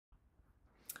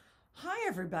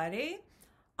everybody.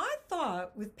 I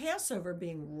thought with Passover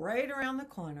being right around the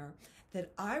corner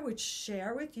that I would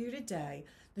share with you today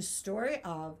the story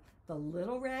of the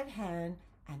little red hen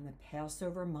and the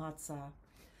Passover matzah.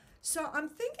 So I'm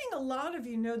thinking a lot of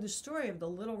you know the story of the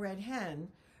little red hen.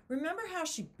 Remember how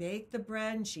she baked the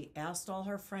bread and she asked all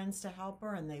her friends to help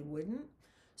her and they wouldn't?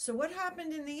 So what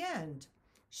happened in the end?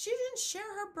 She didn't share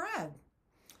her bread.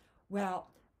 Well,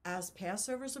 as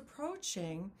Passover's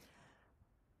approaching,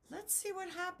 let's see what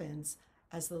happens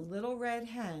as the little red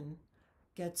hen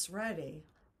gets ready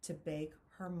to bake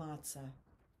her matzah.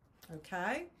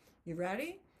 Okay, you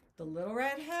ready? The little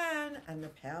red hen and the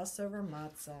Passover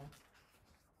matzah.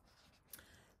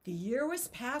 The year was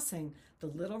passing. The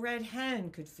little red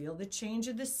hen could feel the change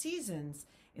of the seasons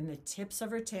in the tips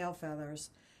of her tail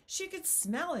feathers. She could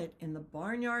smell it in the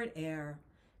barnyard air.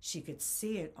 She could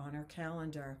see it on her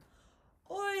calendar.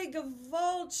 Oi,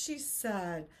 gewalt, she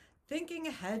said, thinking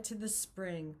ahead to the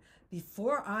spring.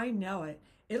 Before I know it,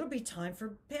 it'll be time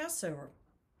for Passover.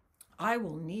 I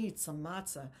will need some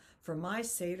matzah for my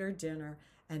Seder dinner,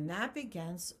 and that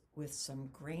begins with some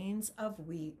grains of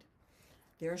wheat.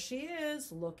 There she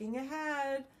is, looking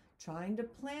ahead, trying to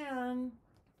plan.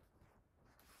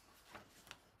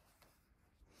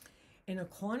 In a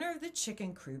corner of the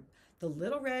chicken coop, the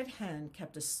little red hen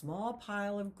kept a small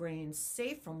pile of grains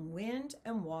safe from wind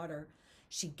and water.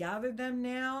 She gathered them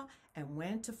now and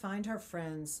went to find her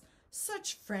friends.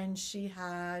 Such friends she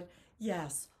had.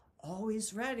 Yes,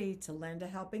 always ready to lend a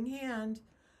helping hand.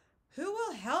 Who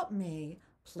will help me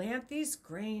plant these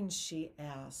grains, she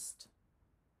asked.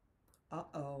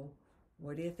 Uh-oh,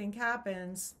 what do you think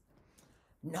happens?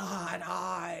 Not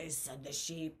I, said the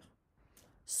sheep.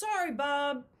 Sorry,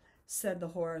 Bob, said the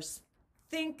horse.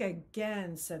 Think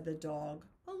again, said the dog,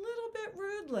 a little bit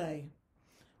rudely.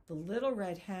 The little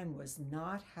red hen was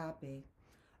not happy.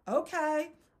 Okay,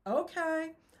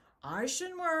 I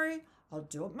shouldn't worry. I'll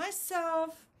do it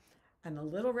myself. And the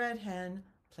little red hen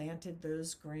planted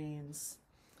those grains.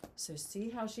 So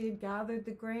see how she had gathered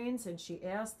the grains and she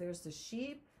asked, there's the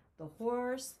sheep, the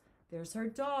horse, there's her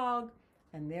dog,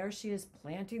 and there she is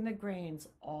planting the grains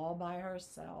all by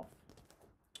herself.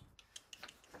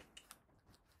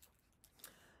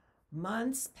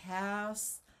 Months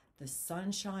passed, the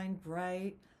sun shined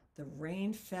bright, the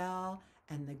rain fell,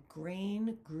 and the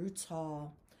grain grew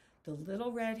tall. The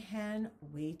little red hen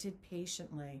waited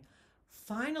patiently.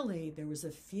 Finally, there was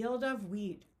a field of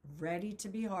wheat ready to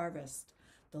be harvested.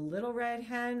 The little red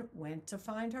hen went to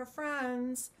find her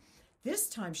friends. This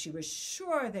time she was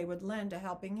sure they would lend a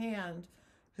helping hand.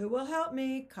 Who will help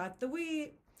me cut the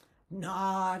wheat?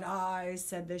 Not I,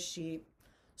 said the sheep.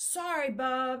 Sorry,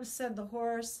 Bub, said the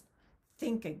horse.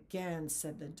 Think again,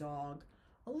 said the dog,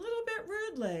 a little bit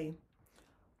rudely.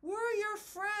 We're your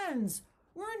friends.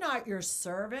 We're not your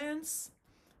servants.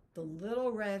 The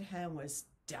little red hen was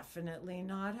definitely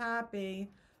not happy.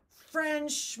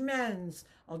 Frenchmen,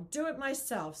 I'll do it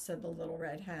myself, said the little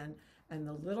red hen, and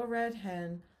the little red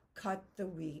hen cut the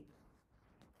wheat.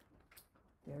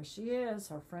 There she is.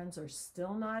 Her friends are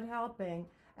still not helping.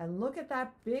 And look at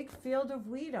that big field of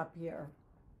wheat up here.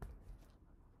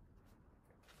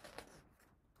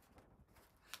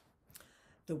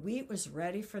 The wheat was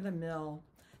ready for the mill.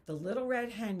 The little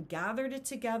red hen gathered it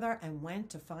together and went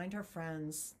to find her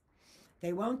friends.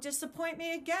 They won't disappoint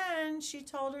me again, she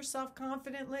told herself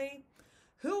confidently.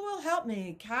 Who will help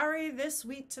me carry this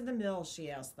wheat to the mill, she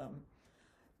asked them.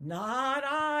 Not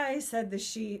I, said the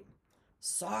sheep.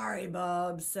 Sorry,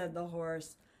 Bub, said the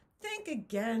horse. Think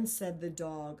again, said the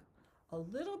dog, a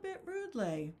little bit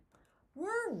rudely.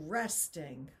 We're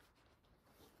resting.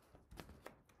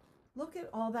 Look at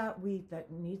all that wheat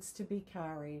that needs to be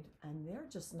carried, and they're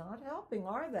just not helping,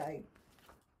 are they?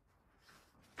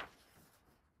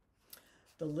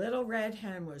 The little red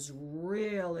hen was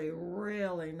really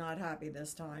not happy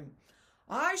this time.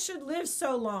 I should live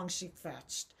so long, she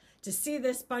fetched, to see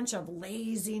this bunch of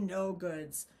lazy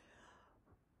no-goods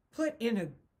put in a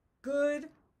good,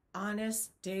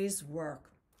 honest day's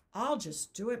work. I'll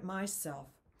just do it myself.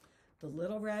 The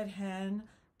little red hen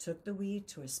took the wheat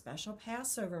to a special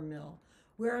Passover mill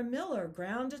where a miller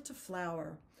ground it to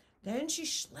flour. Then she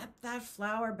schlepped that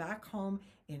flour back home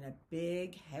in a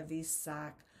big, heavy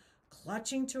sack,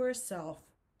 clucking to herself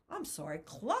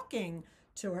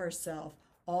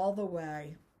all the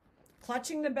way.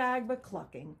 Clutching the bag, but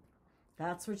clucking.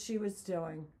 That's what she was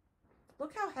doing.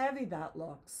 Look how heavy that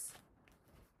looks.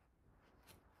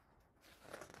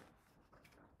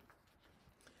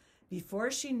 Before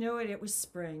she knew it, it was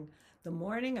spring, the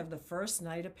morning of the first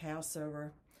night of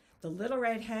Passover. The little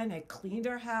red hen had cleaned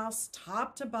her house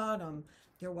top to bottom.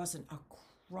 There wasn't a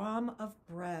crumb of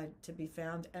bread to be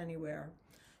found anywhere.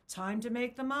 Time to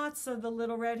make the matzah, the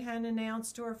little red hen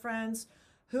announced to her friends.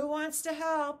 Who wants to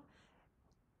help?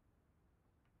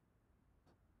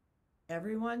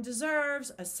 Everyone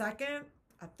deserves a second,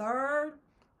 a third,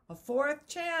 a fourth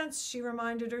chance, she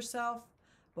reminded herself.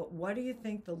 But what do you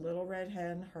think the little red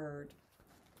hen heard?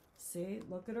 See,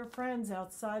 look at her friends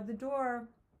outside the door.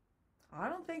 I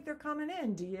don't think they're coming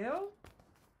in, do you?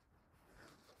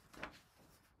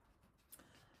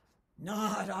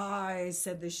 Not I,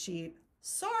 said the sheep.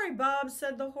 Sorry, Bob,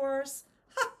 said the horse.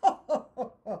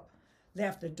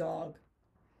 Laughed the dog,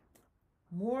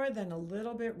 more than a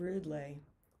little bit rudely.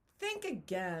 Think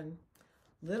again.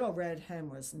 Little Red Hen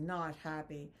was not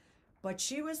happy, but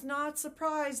she was not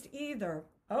surprised either.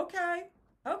 Okay,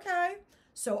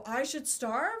 so I should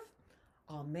starve?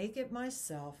 I'll make it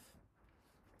myself.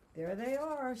 There they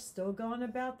are, still going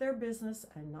about their business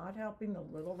and not helping the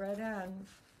little red hen.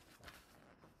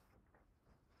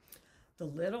 The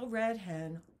little red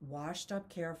hen washed up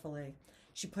carefully.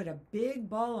 She put a big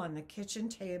bowl on the kitchen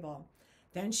table.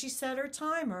 Then she set her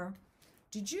timer.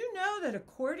 Did you know that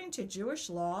according to Jewish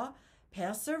law,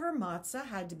 Passover matzah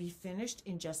had to be finished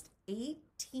in just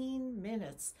 18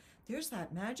 minutes? There's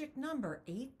that magic number,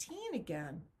 18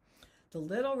 again. The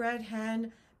little red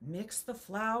hen mixed the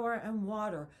flour and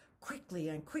water quickly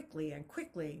and quickly and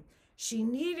quickly. She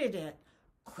kneaded it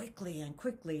quickly and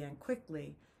quickly and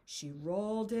quickly. She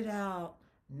rolled it out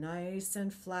nice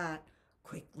and flat,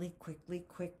 quickly, quickly,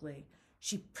 quickly.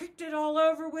 She pricked it all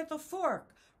over with a fork,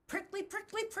 prickly,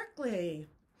 prickly, prickly.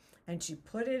 And she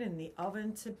put it in the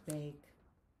oven to bake.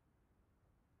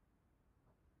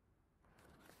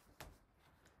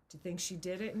 Do you think she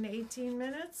did it in 18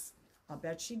 minutes? I'll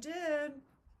bet she did.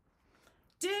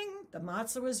 Ding! The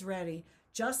matzah was ready,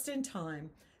 just in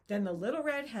time. Then the little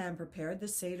red hen prepared the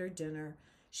Seder dinner.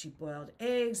 She boiled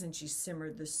eggs, and she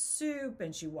simmered the soup,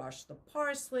 and she washed the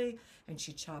parsley, and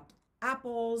she chopped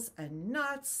apples and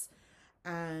nuts.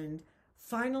 And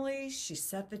finally, she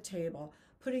set the table,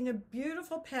 putting a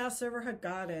beautiful Passover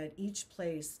Haggadah at each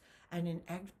place and an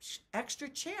extra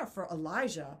chair for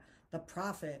Elijah, the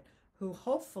prophet, who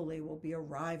hopefully will be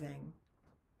arriving.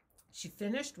 She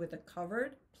finished with a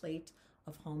covered plate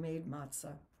of homemade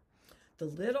matzah. The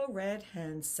little red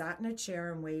hen sat in a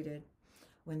chair and waited.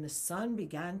 When the sun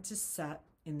began to set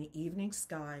in the evening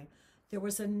sky, there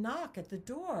was a knock at the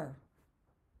door.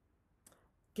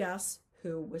 Guess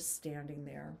who was standing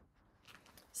there?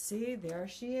 See, there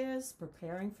she is,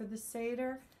 preparing for the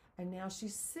Seder, and now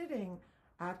she's sitting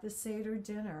at the Seder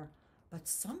dinner. But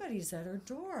somebody's at her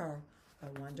door.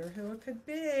 I wonder who it could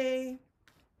be.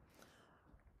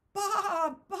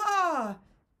 Bah, bah,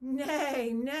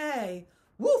 nay, nay,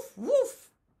 woof, woof.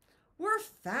 We're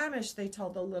famished, they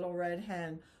told the little red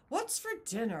hen. What's for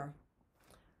dinner?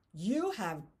 You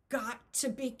have got to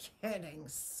be kidding,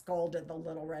 scolded the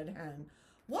little red hen.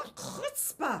 What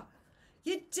chutzpah!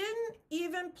 You didn't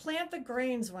even plant the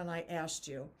grains when I asked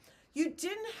you. You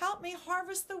didn't help me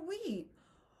harvest the wheat,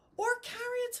 or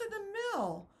carry it to the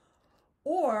mill,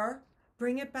 or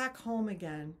bring it back home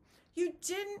again. You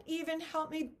didn't even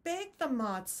help me bake the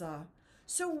matzah.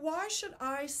 So why should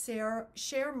I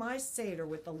share my Seder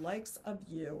with the likes of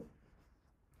you?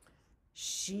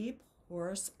 Sheep,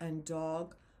 horse, and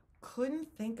dog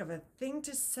couldn't think of a thing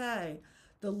to say.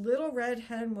 The little red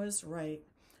hen was right.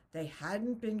 They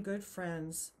hadn't been good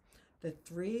friends. The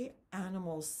three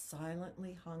animals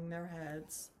silently hung their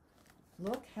heads.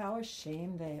 Look how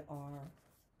ashamed they are.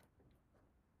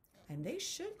 And they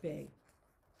should be.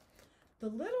 The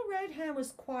little red hen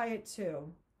was quiet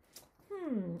too.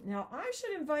 Now I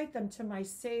should invite them to my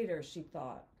Seder, she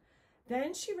thought.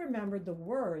 Then she remembered the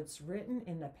words written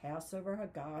in the Passover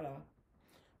Haggadah.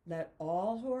 Let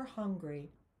all who are hungry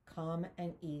come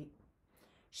and eat.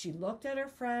 She looked at her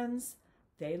friends.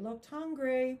 They looked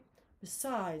hungry.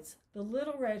 Besides, the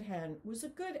little red hen was a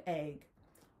good egg.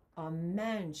 A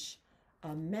mensch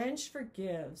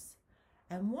forgives.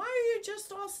 And why are you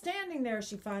just all standing there,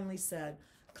 she finally said.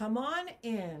 Come on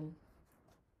in.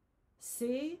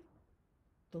 See?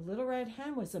 The little red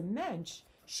hen was a mensch.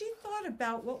 She thought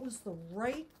about what was the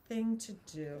right thing to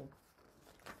do.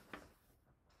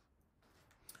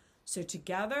 So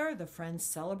together, the friends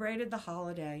celebrated the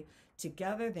holiday.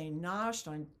 Together, they noshed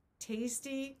on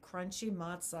tasty, crunchy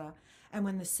matzah. And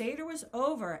when the Seder was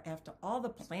over, after all the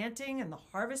planting and the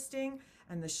harvesting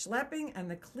and the schlepping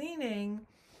and the cleaning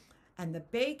and the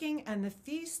baking and the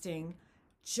feasting,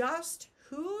 just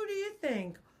who do you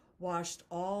think washed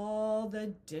all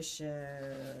the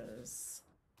dishes?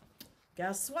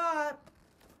 Guess what?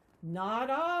 Not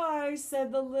I,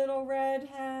 said the little red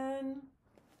hen.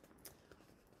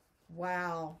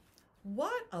 Wow.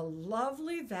 What a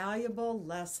lovely, valuable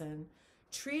lesson.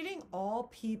 Treating all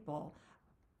people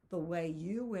the way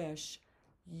you wish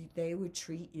they would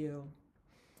treat you.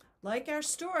 Like our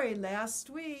story last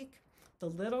week, the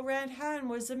little red hen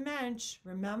was a mensch,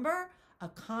 remember? A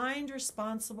kind,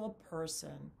 responsible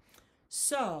person.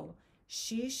 So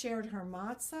she shared her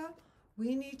matzah.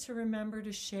 We need to remember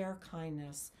to share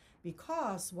kindness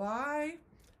because why?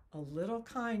 A little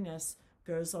kindness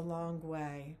goes a long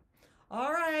way.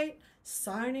 All right,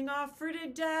 signing off for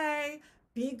today.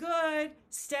 Be good,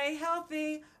 stay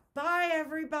healthy. Bye,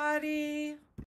 everybody.